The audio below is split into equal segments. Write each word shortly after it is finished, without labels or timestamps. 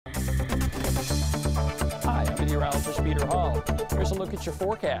meteorologist Peter Hull. Here's a look at your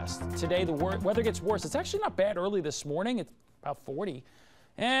forecast. Today the weather gets worse. It's actually not bad early this morning. It's about 40.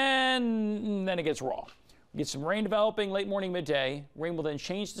 And then it gets raw. We get some rain developing late morning, midday. Rain will then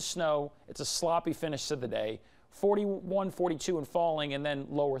change to snow. It's a sloppy finish to the day. 41, 42 and falling, and then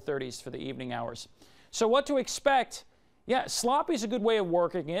lower 30s for the evening hours. So what to expect? Yeah, sloppy is a good way of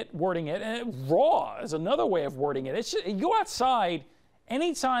wording it, and raw is another way of wording it. It's just, you go outside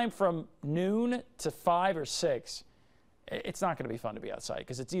anytime from noon to 5 or 6. It's not going to be fun to be outside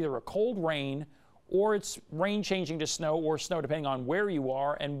because it's either a cold rain or it's rain changing to snow or snow depending on where you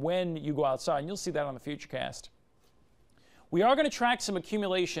are and when you go outside. And you'll see that on the Futurecast. We are going to track some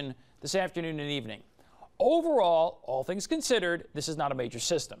accumulation this afternoon and evening. Overall, all things considered, this is not a major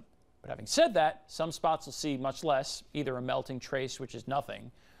system. But having said that, some spots will see much less, either a melting trace, which is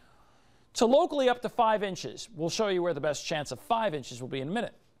nothing, to locally up to 5 inches. We'll show you where the best chance of 5 inches will be in a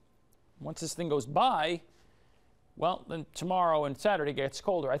minute. Once this thing goes by, well, then tomorrow and Saturday gets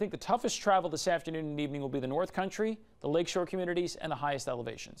colder. I think the toughest travel this afternoon and evening will be the North Country, the lakeshore communities, and the highest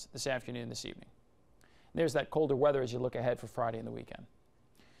elevations this afternoon and this evening. There's that colder weather as you look ahead for Friday and the weekend.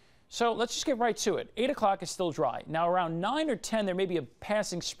 So let's just get right to it. 8 o'clock is still dry. Now around 9 or 10, there may be a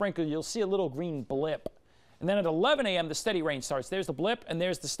passing sprinkle. You'll see a little green blip. And then at 11 a.m., the steady rain starts. There's the blip, and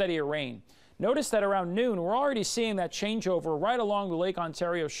there's the steadier rain. Notice that around noon, we're already seeing that changeover right along the Lake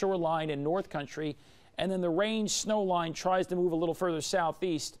Ontario shoreline in North Country, and then the range-snow line tries to move a little further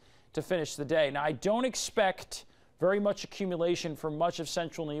southeast to finish the day. Now, I don't expect very much accumulation for much of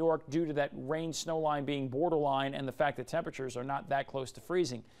central New York due to that rain-snow line being borderline and the fact that temperatures are not that close to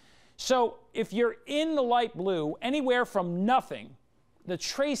freezing. So if you're in the light blue, anywhere from nothing, the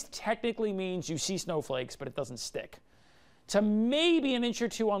trace technically means you see snowflakes, but it doesn't stick, to maybe an inch or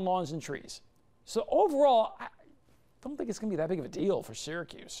two on lawns and trees. So overall, I don't think it's going to be that big of a deal for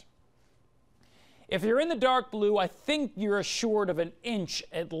Syracuse. If you're in the dark blue, I think you're assured of an inch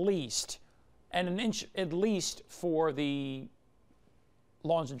at least, and an inch at least for the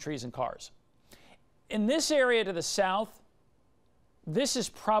lawns and trees and cars. In this area to the south, this is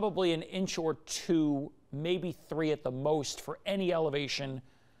probably an inch or two, maybe 3 at the most for any elevation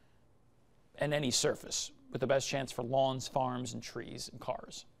and any surface, with the best chance for lawns, farms, and trees and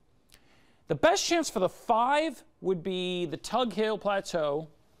cars. The best chance for the 5 would be the Tug Hill Plateau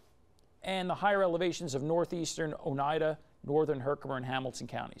and the higher elevations of northeastern Oneida, northern Herkimer, and Hamilton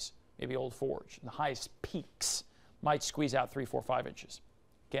counties, maybe Old Forge. And the highest peaks might squeeze out 3, 4, 5 inches.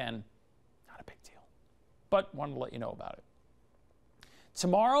 Again, not a big deal, but wanted to let you know about it.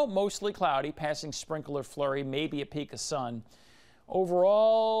 Tomorrow, mostly cloudy, passing sprinkle or flurry, maybe a peak of sun.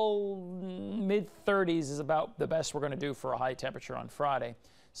 Overall, mid-30s is about the best we're going to do for a high temperature on Friday.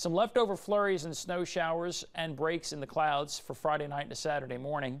 Some leftover flurries and snow showers and breaks in the clouds for Friday night and Saturday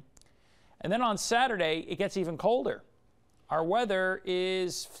morning. And then on Saturday, it gets even colder. Our weather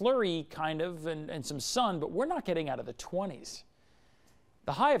is flurry kind of and some sun, but we're not getting out of the 20s.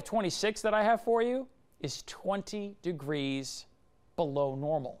 The high of 26 that I have for you is 20 degrees below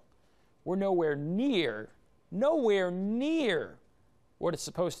normal. We're nowhere near what it's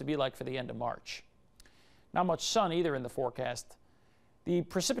supposed to be like for the end of March. Not much sun either in the forecast. The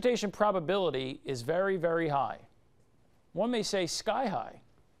precipitation probability is very, very high. One may say sky high.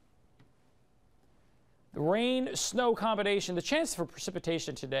 The rain-snow combination, the chance for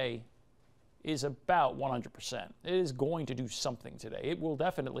precipitation today is about 100%. It is going to do something today. It will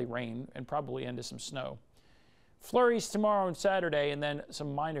definitely rain and probably into some snow. Flurries tomorrow and Saturday, and then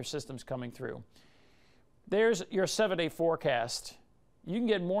some minor systems coming through. There's your 7-day forecast. You can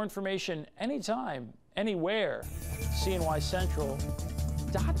get more information anytime, anywhere.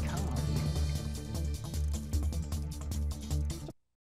 CNYCentral.com.